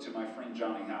looked to my friend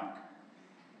Johnny Houck.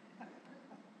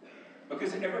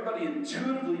 Because everybody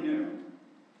intuitively knew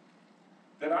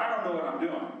that I don't know what I'm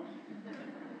doing.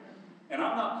 And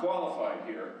I'm not qualified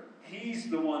here. He's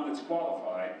the one that's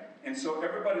qualified. And so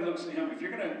everybody looks to him. If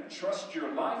you're going to trust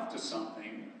your life to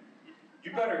something,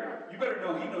 you better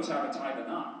know he knows how to tie the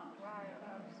knot.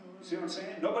 You see what I'm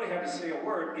saying? Nobody had to say a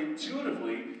word.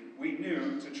 Intuitively, we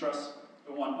knew to trust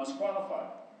the one most qualified.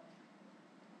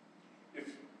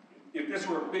 If this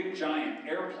were a big, giant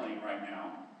airplane right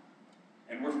now,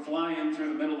 and we're flying through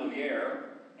the middle of the air,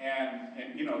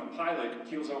 and you know, the pilot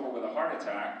keels over with a heart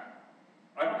attack,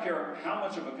 I don't care how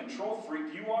much of a control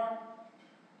freak you are,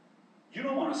 you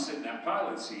don't want to sit in that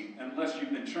pilot seat unless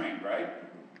you've been trained, right?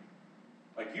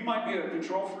 Like, you might be a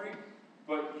control freak,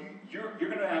 but you're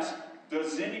going to ask,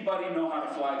 does anybody know how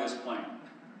to fly this plane?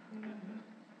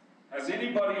 Has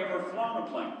anybody ever flown a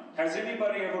plane? Has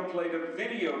anybody ever played a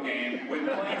video game with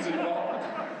planes involved?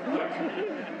 Like,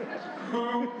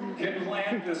 who can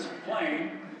land this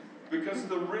plane? Because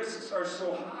the risks are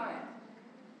so high.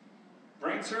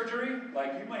 Brain surgery?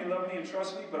 Like, you may love me and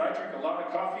trust me, but I drink a lot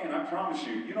of coffee, and I promise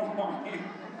you, you don't want me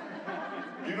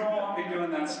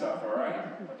doing that stuff, all right?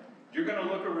 You're going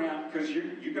to look around, because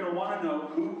you're going to want to know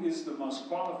who is the most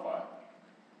qualified.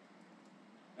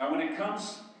 Now, when it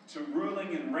comes to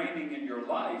ruling and reigning in your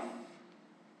life,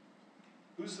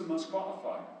 who's the most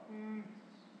qualified?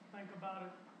 Think about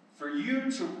it. For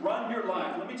you to run your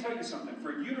life, let me tell you something.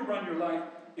 For you to run your life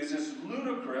is as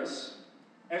ludicrous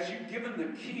as you've given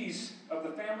the keys of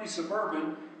the family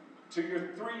Suburban to your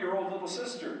 3-year-old little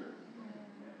sister.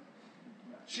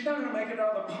 She's not going to make it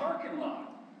out of the parking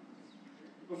lot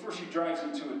before she drives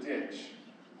into a ditch.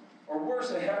 Or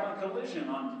worse, a head-on collision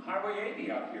on Highway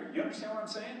 80 out here. You understand what I'm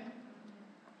saying?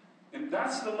 And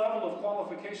that's the level of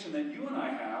qualification that you and I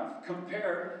have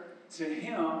compared to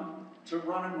him to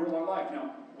run and rule our life.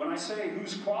 Now, when I say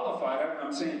who's qualified,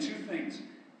 I'm saying two things.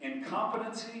 In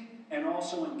competency and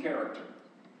also in character.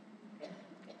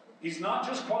 He's not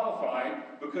just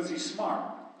qualified because he's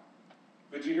smart.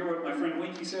 But you hear what my friend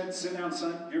Winky said? Sit down,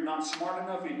 son. You're not smart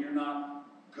enough and you're not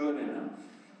good enough.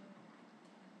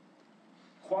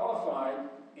 Qualified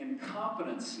in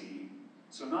competency.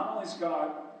 So not only is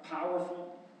God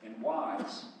powerful and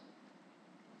wise,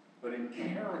 but in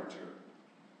character,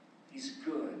 he's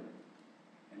good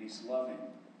and he's loving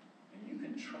and you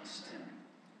can trust him.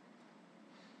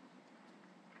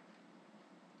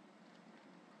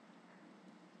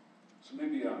 So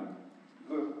maybe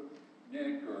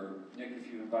Nick,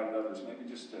 if you've invited others, maybe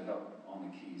just to help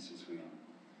on the keys as we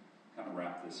kind of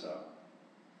wrap this up.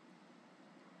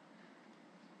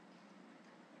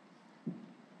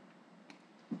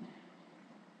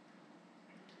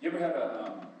 You ever had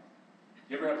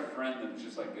a friend that was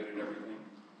just like good at everything?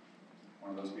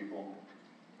 One of those people?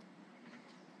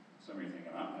 Some of you are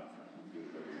thinking, I'm that friend. I'm good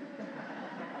at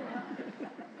everything.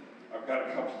 I've got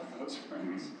a couple of those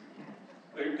friends.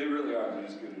 They really are. They're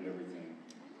just good at everything.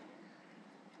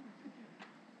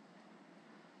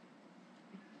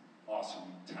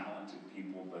 Awesome, talented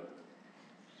people, but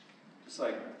just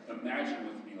like imagine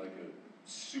with me like a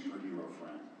superhero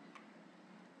friend.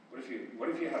 What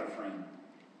if you had a friend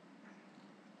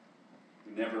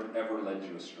who never ever led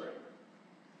you astray?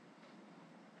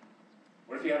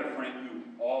 What if you had a friend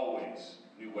who always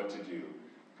knew what to do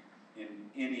in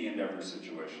any and every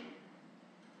situation?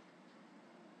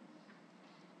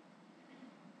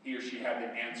 He or she had the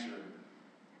answer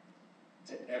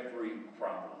to every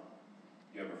problem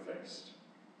you ever faced.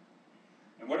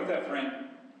 And what if that friend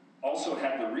also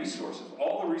had the resources,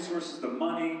 all the resources, the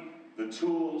money, the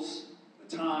tools,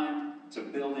 the time to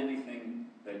build anything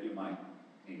that you might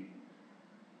need?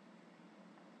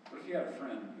 What if you had a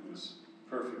friend who was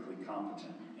perfectly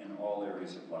competent in all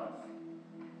areas of life?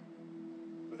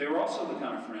 But they were also the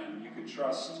kind of friend you could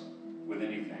trust with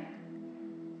anything.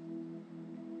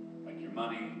 Like your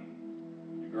money,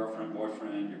 your girlfriend,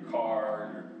 boyfriend, your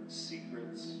car, your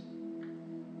secrets.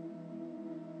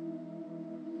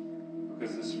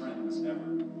 Because this friend was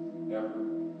never, ever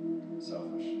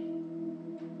selfish.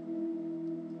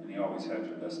 And he always had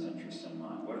your best interest in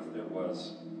mind. What if there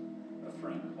was a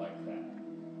friend like that?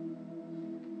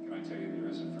 Can I tell you there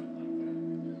is a friend like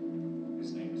that?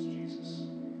 His name is Jesus.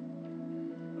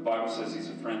 The Bible says he's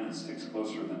a friend that sticks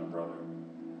closer than a brother.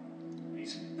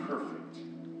 He's perfect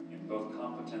in both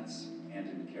competence and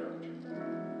in character.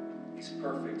 He's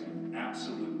perfect in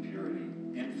absolute purity,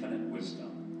 infinite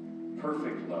wisdom,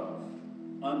 perfect love,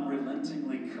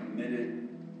 unrelentingly committed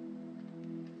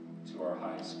to our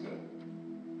highest good.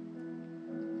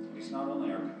 He's not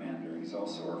only our commander, he's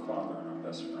also our father and our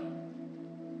best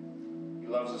friend. He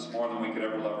loves us more than we could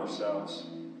ever love ourselves.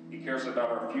 He cares about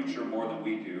our future more than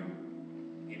we do.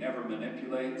 He never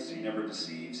manipulates, he never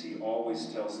deceives, he always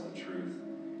tells the truth.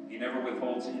 He never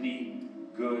withholds any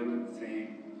good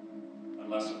thing,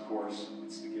 unless, of course,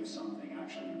 it's to give something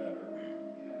actually better.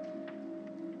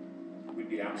 We'd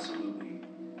be absolutely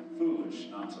foolish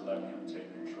not to let him take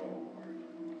control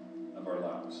of our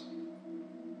lives.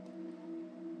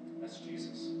 That's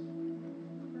Jesus.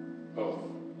 Both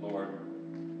Lord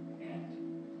and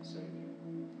Savior.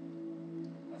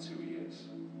 That's who he is.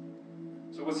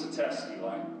 So what's the test,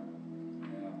 Eli?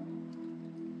 Yeah.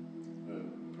 The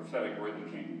prophetic word that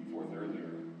came forth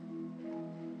earlier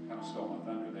kind of stole my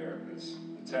thunder there, because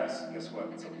the test, guess what?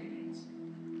 It's obedience.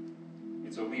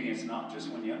 It's obedience not just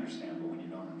when you understand, but when you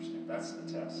don't understand. That's the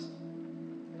test.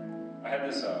 I had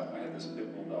this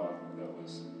pit bull dog that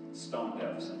was stone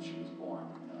deaf since she was born.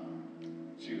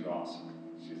 She was awesome.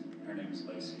 Her name was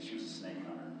Lacey. She was a snake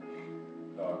hunter.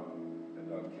 That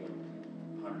dog killed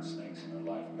 100 snakes in her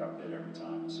life. Got bit every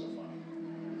time. It was so funny.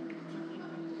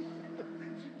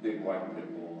 Big white pit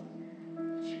bull.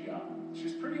 She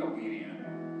was pretty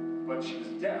obedient, but she was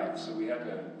deaf, so we kind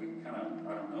of,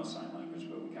 I don't know sign language,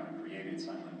 but we kind of created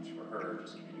sign language for her,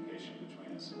 just communication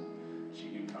between us. And she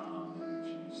knew come, and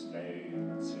she knew stay,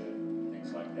 and sit, and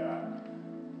things like that.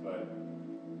 But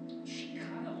she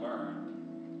kind of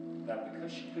learned that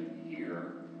because she couldn't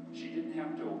hear, she didn't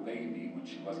have to obey me when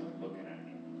she wasn't looking at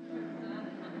me.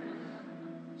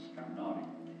 She's kind of naughty.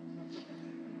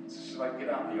 So she's like, get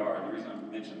out in the yard. The reason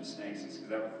I mentioned the snakes is because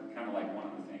that was kind of like one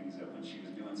of the things that when she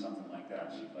was doing something like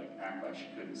that, she'd like act like she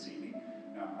couldn't see me.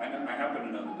 Now, I happen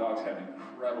to know that dogs have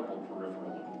incredible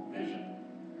peripheral vision.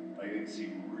 Like, they can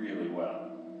see really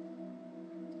well.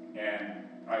 And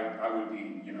I would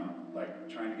be, like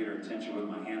trying to get her attention with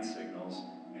my hand signals,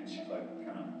 and she'd like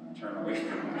kind of turn away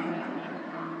from me.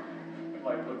 And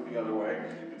like look the other way.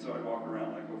 And so I'd walk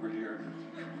around like over here.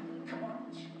 Come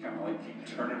on. She'd kind of like keep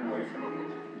turning away from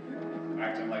me,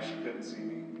 acting like she couldn't see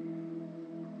me.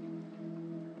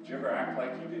 Did you ever act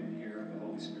like you didn't hear the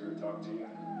Holy Spirit talk to you?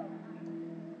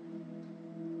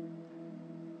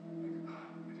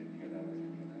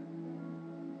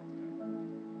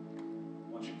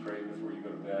 Pray before you go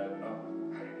to bed. Oh,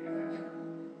 I didn't hear that.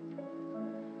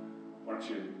 Why don't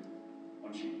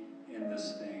you end this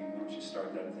thing? Why don't you start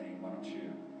that thing? Why don't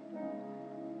you?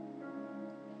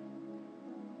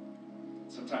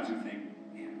 Sometimes we think,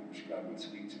 man, I wish God would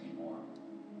speak to me more.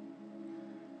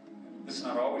 This is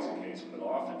not always the case, but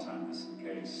oftentimes this is the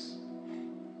case.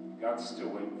 God's still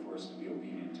waiting for us to be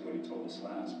obedient to what he told us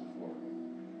last before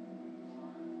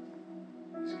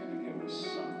he's going to give us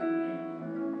something new.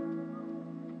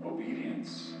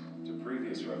 Obedience to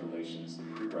previous revelation is the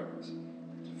prerequisite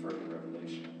to further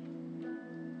revelation.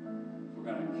 If we're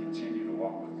going to continue to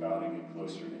walk with God and get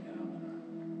closer to him,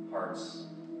 and our hearts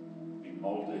be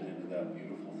molded into that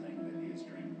beautiful thing that he has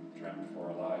dreamt for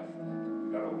our life, then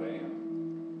we've got to obey him,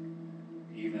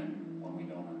 even when we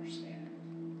don't understand.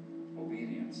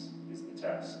 Obedience is the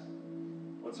test.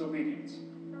 What's obedience?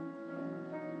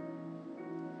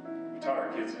 We taught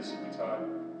our kids this, and we taught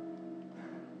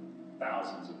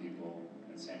thousands of people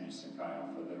at San Jacinto Chi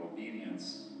Alpha that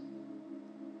obedience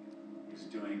is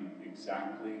doing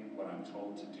exactly what I'm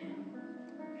told to do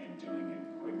and doing it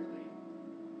quickly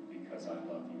because I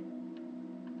love you.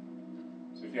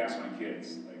 So if you ask my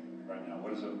kids, like right now,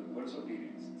 what is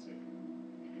obedience? It's like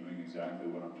doing exactly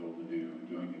what I'm told to do and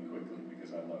doing it quickly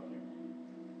because I love you.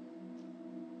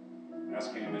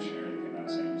 Ask any missionary that came out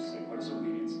of San Jacinto, say, what is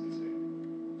obedience? They say,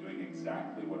 doing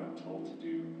exactly what I'm told to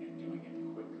do and doing it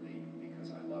quickly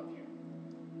because I love you.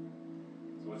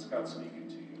 So what's God speaking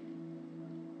to you?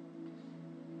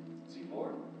 Is he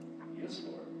Lord? He is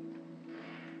Lord.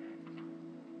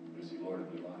 But is he Lord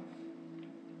of your life?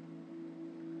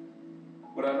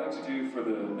 What I'd like to do for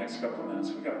the next couple of minutes,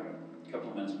 we've got a couple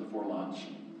of minutes before lunch.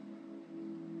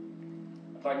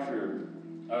 I'd like for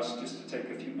us just to take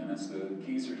a few minutes. The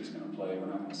keys are just going to play. We're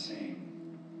not going to sing.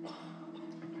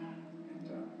 And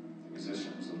the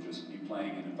musicians will just be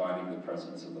playing and inviting the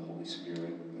presence of the Holy Spirit.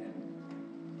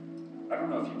 And I don't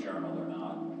know if you journal or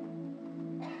not,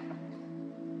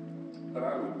 but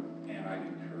I'd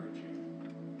encourage you.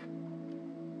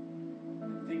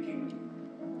 In thinking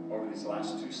over these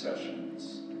last two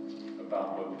sessions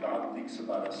about what God thinks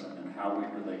about us and how we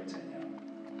relate to Him.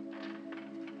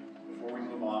 Before we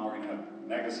move on, we're going to have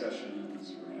mega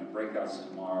sessions, we're going to have breakouts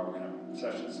tomorrow, we're going to have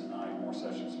sessions tonight, more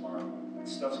sessions tomorrow.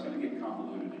 Stuff's going to get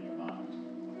convoluted in your mind.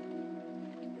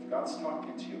 If God's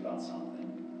talking to you about something,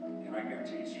 and I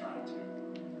guarantee He's trying to,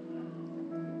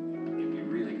 it'd be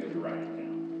really good to write it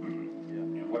down.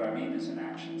 And what I mean is an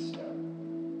action step.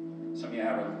 Some of you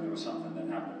there was something that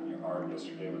happened in your heart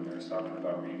yesterday when Mary's talking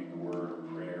about reading the Word or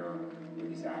prayer or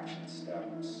these action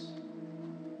steps.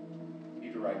 You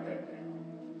need to write that down.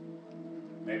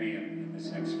 Maybe in these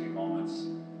next few moments,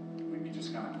 we'd be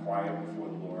just kind of quiet before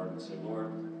the Lord and say,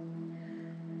 Lord,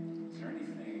 is there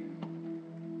anything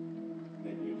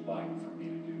that you'd like for me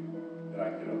to do that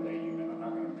I could obey you in? I'm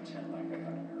not going to pretend like I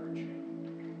haven't heard you.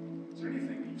 Is there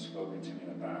anything you've spoken to me in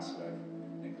the past that I've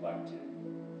neglected?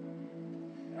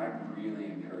 And I really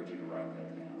encourage you to write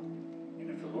that down. And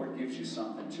if the Lord gives you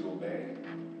something to obey,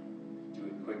 do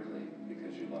it quickly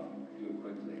because you love Him. Do it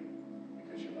quickly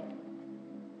because you love Him.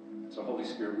 So Holy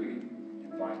Spirit, we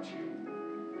invite you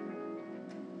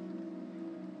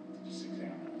to just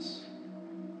examine us.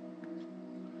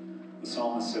 The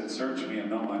psalmist said, search me and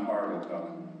know my heart, O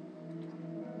God.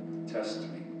 Test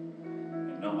me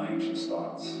and know my anxious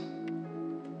thoughts.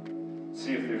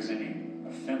 See if there's any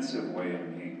offensive way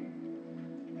in me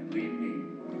and lead me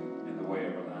in the way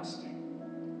everlasting.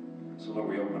 So Lord,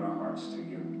 we open our hearts to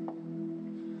you.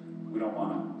 We don't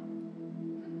want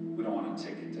a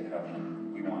ticket to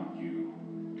heaven. We want you.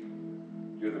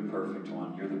 You're the perfect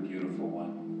one. You're the beautiful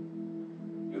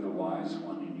one. You're the wise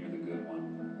one and you're the good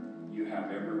one. You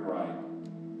have every right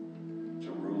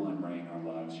to rule and reign our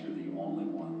lives. You're the only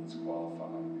one that's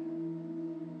qualified.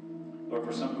 Lord,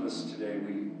 for some of us today,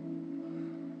 we've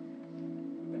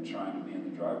been trying to be in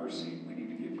the driver's seat. We need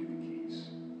to give you the keys.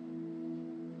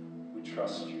 We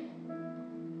trust you,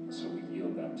 so we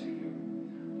yield that to you.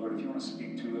 Lord, if you want to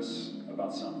speak to us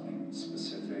about something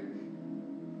specific,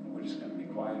 we're just going to be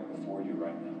quiet before you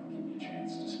right now and give you a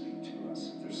chance to speak to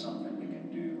us. If there's something we can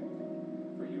do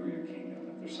for you or your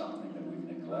kingdom, if there's something that we've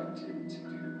neglected to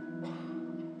do,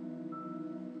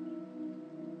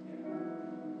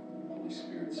 Holy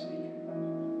Spirit, speak.